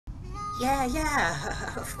Yeah,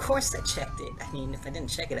 yeah, of course I checked it. I mean, if I didn't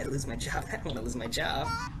check it, I'd lose my job. I don't want to lose my job.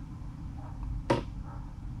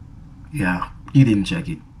 Yeah, you didn't check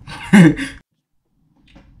it.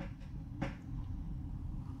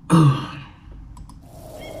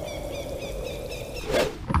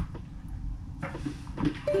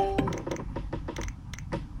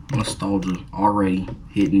 Nostalgia already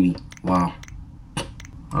hitting me. Wow.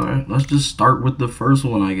 Alright, let's just start with the first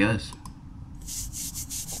one, I guess.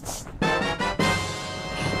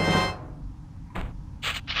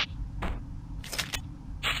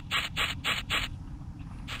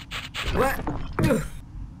 What?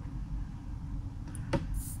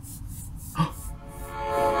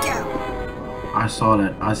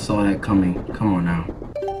 I saw that coming. Come on now.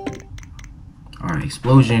 Alright,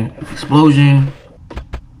 explosion. Explosion.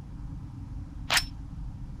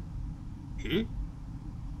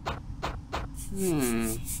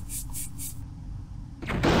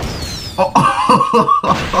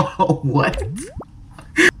 Oh, what?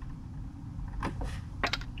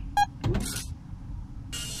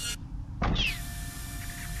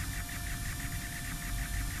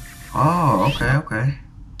 Oh, okay, okay.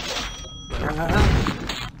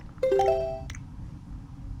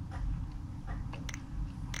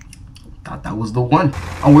 Thought that was the one.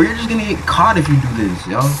 Oh, we're just gonna get caught if you do this,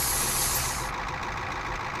 yo.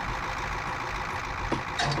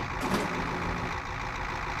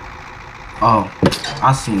 Oh,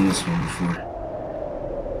 I've seen this one before.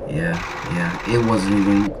 Yeah, it wasn't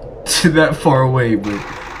even that far away, but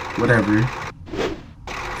whatever.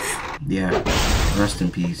 Yeah, rest in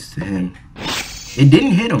peace to him. It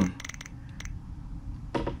didn't hit him.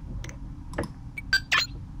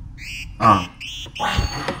 Oh.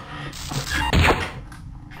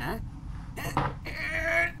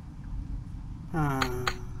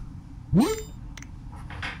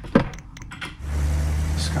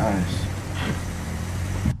 Skies.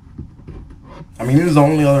 I mean, this is the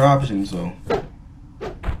only other option, so.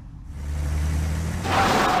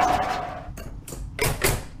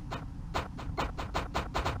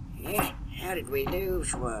 Yeah, how did we do,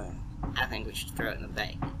 Schwa? I think we should throw it in the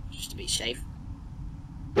bay, just to be safe.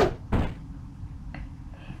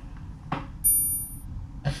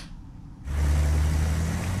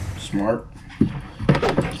 Smart.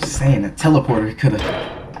 Just saying, that teleporter could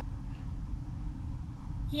have.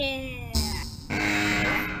 Yeah.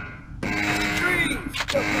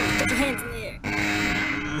 Put your hands in the air.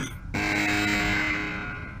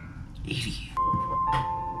 Idiot.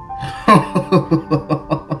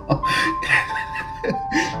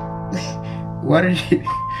 Why did you?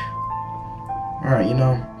 All right, you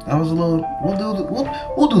know, that was a little.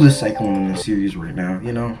 We'll do the second one in the series right now.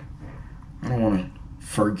 You know, I don't want to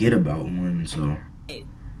forget about one, so. Hey,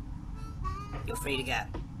 you're free to go.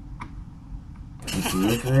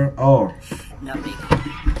 Oh, Not me.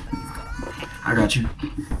 I got you.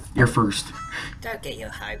 You're first. Don't get your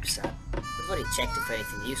hopes up. We've already checked it for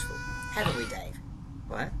anything useful. Haven't we, Dave?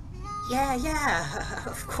 What? Yeah, yeah,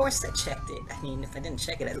 of course I checked it. I mean, if I didn't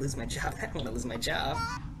check it, I'd lose my job. I don't want to lose my job.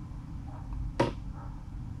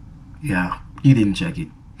 Yeah, you didn't check it.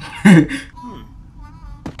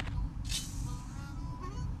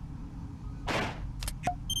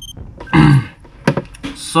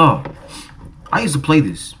 So, I used to play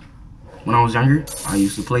this. When I was younger, I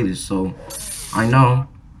used to play this, so I know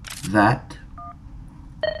that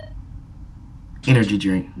energy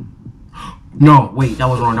drink. No, wait, that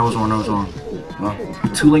was wrong, that was wrong, that was wrong. Well,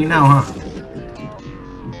 too late now, huh?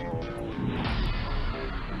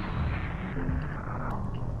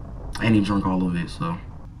 And he drank all of it, so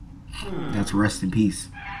that's rest in peace.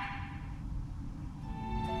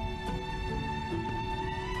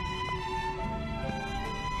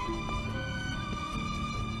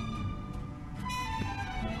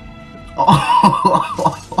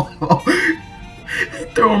 Oh,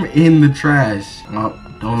 throw him in the trash.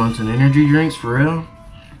 Donuts and energy drinks, for real?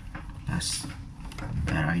 That's a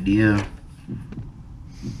bad idea.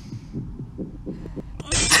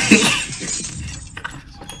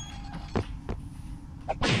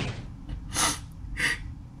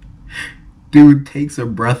 Dude takes a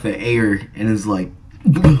breath of air and is like,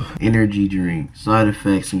 energy drink. Side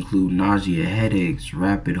effects include nausea, headaches,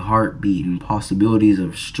 rapid heartbeat, and possibilities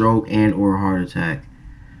of stroke and or heart attack.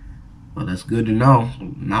 Well, that's good to know.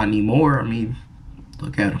 Not anymore. I mean,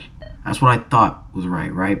 look at him. That's what I thought was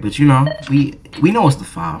right? But you know, we know it's the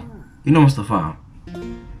file. We know it's the file.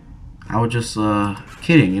 I was just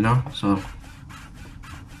kidding, you know. So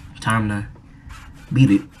time to beat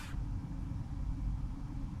it.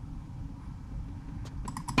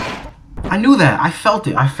 I knew that. I felt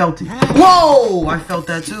it. Whoa! I felt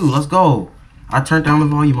that too. Let's go. I turned down the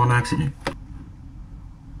volume on accident.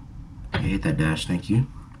 Okay, hit that dash, thank you.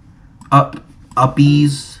 Up.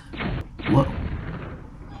 Uppies. What?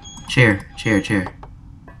 Chair.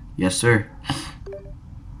 Yes, sir.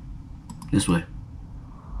 This way.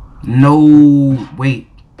 No, wait.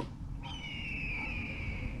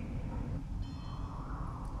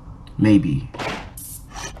 Maybe.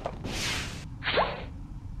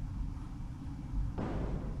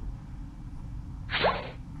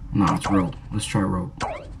 No, it's rope. Let's try rope.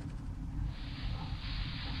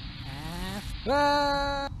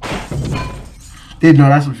 Didn't know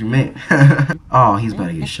that's what you meant. Oh, he's about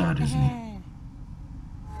to get shot, isn't he?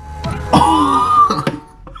 Oh!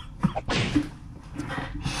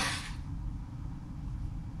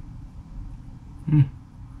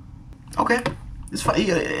 Okay. It's fine.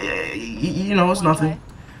 You know, it's nothing.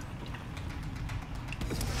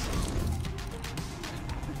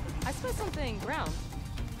 I spy something brown.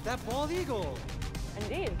 That bald eagle.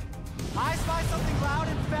 Indeed. I spy something loud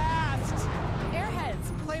and fast.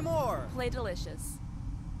 Airheads. Play more. Play delicious.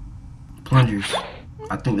 Plungers.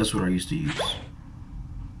 I think that's what I used to use.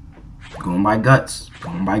 Going by guts.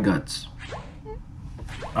 Going by guts.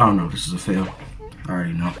 I don't know. This is a fail. I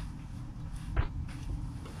already know.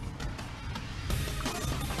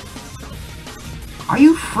 Are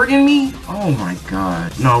you friggin' me? Oh my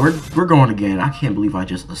god. No, we're going again. I can't believe I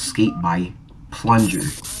just escaped by plunger.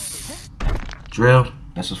 Drill.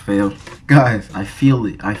 That's a fail. Guys, I feel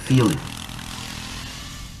it. I feel it.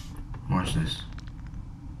 Watch this.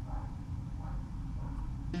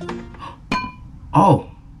 Oh.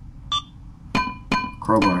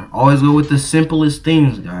 Crowbar. Always go with the simplest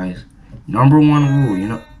things, guys. Number one rule, you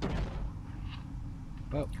know.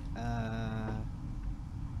 Whoa.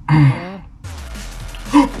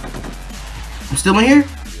 I'm still in here?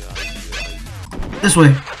 This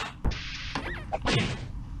way.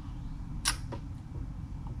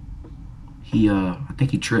 I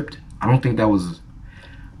think he tripped. I don't think that was...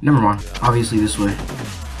 Never mind. Obviously this way.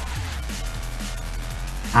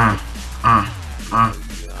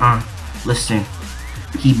 Listen.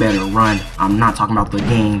 He better run. I'm not talking about the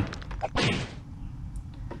game.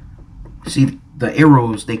 See, the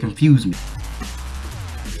arrows, they confuse me.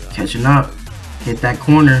 Catching up. Hit that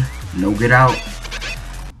corner. No get out.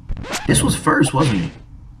 This was first, wasn't it?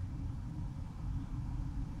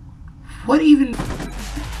 What even...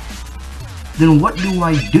 Then what do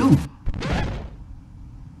I do?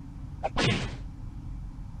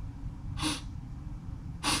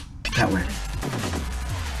 That way.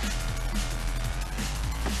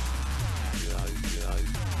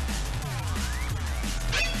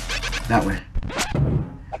 That way.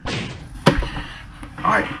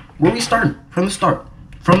 Alright, where we starting? From the start.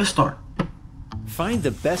 From the start. Find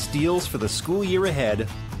the best deals for the school year ahead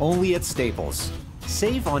only at Staples.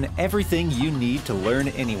 Save on everything you need to learn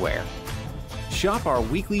anywhere. Shop our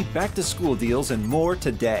weekly back-to-school deals and more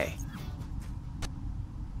today.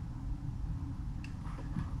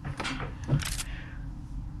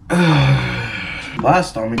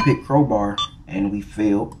 Last time we picked crowbar and we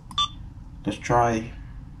failed. Let's try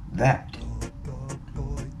that.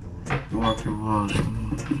 Walk your walls.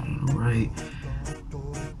 Right.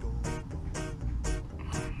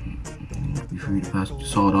 Be free to pass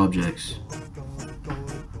solid objects.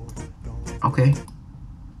 Okay.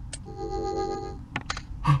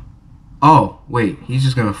 Oh, wait. He's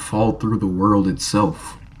just gonna fall through the world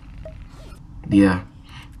itself. Yeah.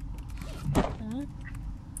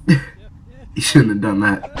 He shouldn't have done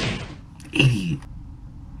that. Idiot.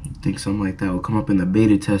 You think something like that will come up in the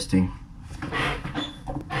beta testing.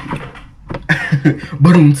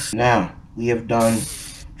 Now, we have done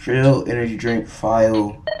drill, energy drink,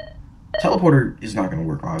 file. Teleporter is not gonna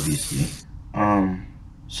work, obviously.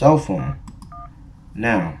 Cell phone.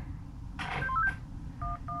 Now.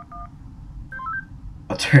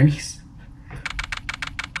 Attorneys.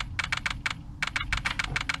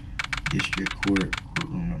 District court.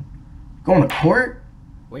 Courtroom. Going to court?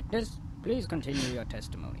 Witness, please continue your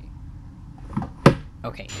testimony.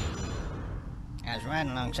 Okay. I was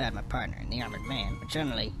riding alongside my partner and the armored man, but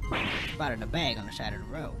suddenly spotted a bag on the side of the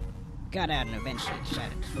road. Got out and eventually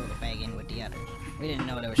decided to throw the bag in with the others. We didn't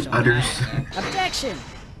know there was so Others. many there. Objection!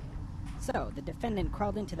 So, the defendant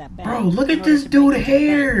crawled into that bag. Bro, look in at order this to break dude into the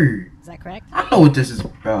hair. bag. Is that correct? I know what this is,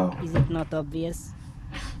 bro. Is it not obvious?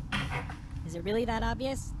 Is it really that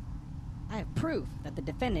obvious? I have proof that the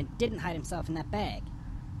defendant didn't hide himself in that bag.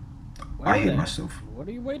 I hate myself. What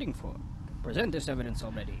are you waiting for? Present this evidence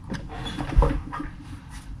already.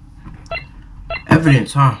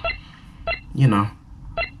 Evidence, huh? You know.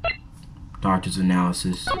 Doctor's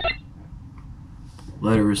analysis.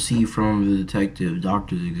 Letter received from the detective.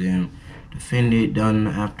 Doctor's exam. Defendant done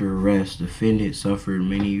after arrest. Defendant suffered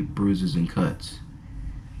many bruises and cuts.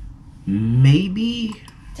 Maybe?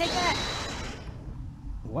 Take that!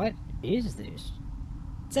 What is this?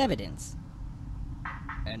 It's evidence.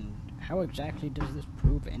 And how exactly does this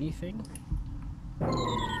prove anything?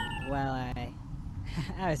 Well, I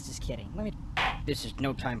was just kidding. This is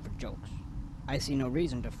no time for jokes. I see no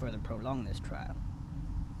reason to further prolong this trial.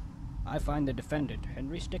 I find the defendant,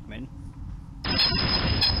 Henry Stickman.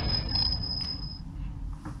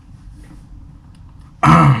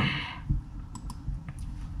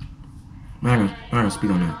 I'm gonna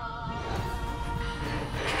speak on that.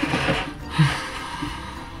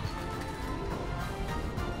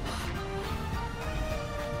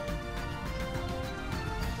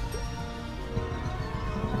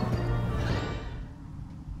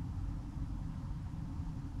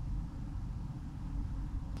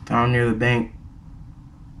 Down near the bank.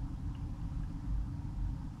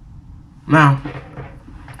 Now,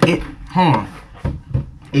 hold on.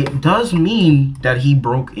 It does mean that he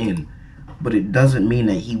broke in, but it doesn't mean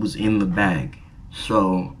that he was in the bag.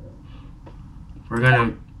 So, we're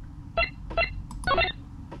gonna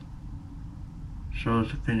show the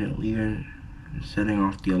defendant leaving and setting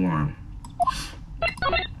off the alarm.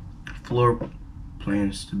 Floor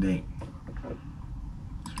plans to bank.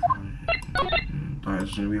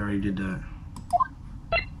 We already did that.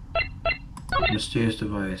 Mysterious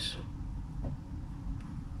device.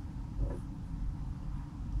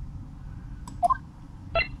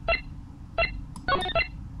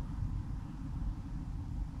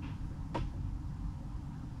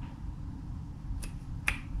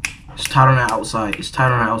 It's tied on the outside. It's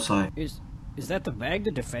tied on the outside. Is that the bag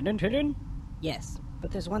the defendant hid in? Yes,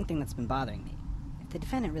 but there's one thing that's been bothering me. If the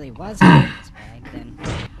defendant really was hiding in this bag, then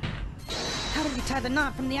how did he tie the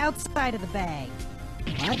knot from the outside of the bag?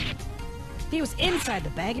 What? If he was inside the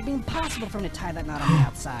bag, it'd be impossible for him to tie that knot on the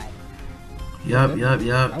outside. Yup.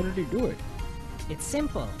 How did he do it? It's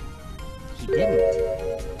simple. He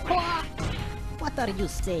didn't. What are you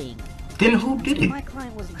saying? Then who did So it? my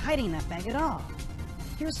client wasn't hiding in that bag at all.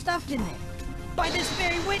 He was stuffed in there. By this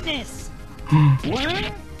very witness!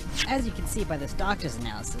 What? As you can see by this doctor's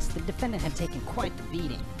analysis, the defendant had taken quite the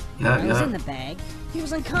beating. When he was in the bag, he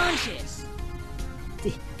was unconscious.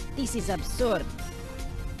 This is absurd.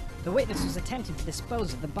 The witness was attempting to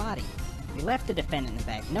dispose of the body. He left the defendant in the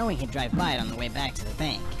bag, knowing he'd drive by it on the way back to the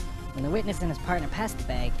bank. When the witness and his partner passed the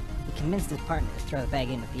bag, he convinced his partner to throw the bag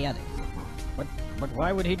in with the others. But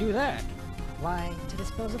why would he do that? Why, to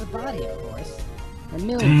dispose of the body, of course. The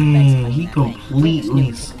millions of bags of money he in that bank. The witness knew completely it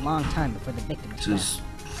would take a long time before the victim was just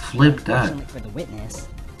found. flipped that. Unfortunately for the witness,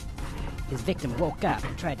 his victim woke up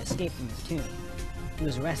and tried to escape from his tomb. He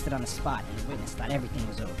was arrested on the spot, and the witness thought everything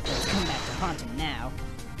was over. It's come back to haunt him now.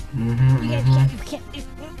 You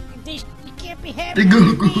can't be happy.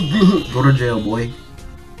 Go to jail, boy.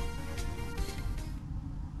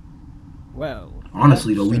 Well,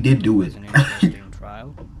 Honestly, though, we did do it. an interesting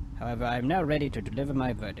trial. However, I am now ready to deliver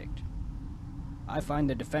my verdict. I find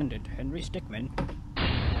the defendant, Henry Stickman.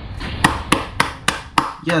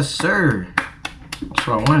 Yes, sir. That's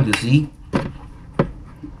what I wanted to see.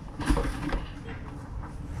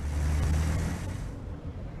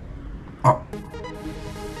 Oh.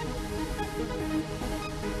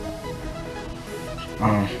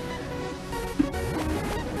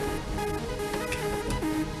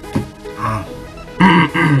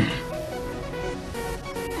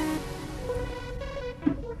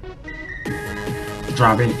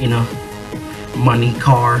 Driving in a money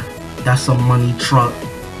car. That's a money truck.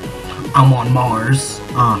 I'm on Mars.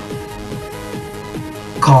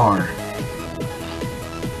 Car.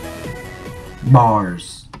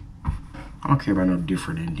 Bars. I don't care about no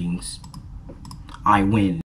different endings. I win.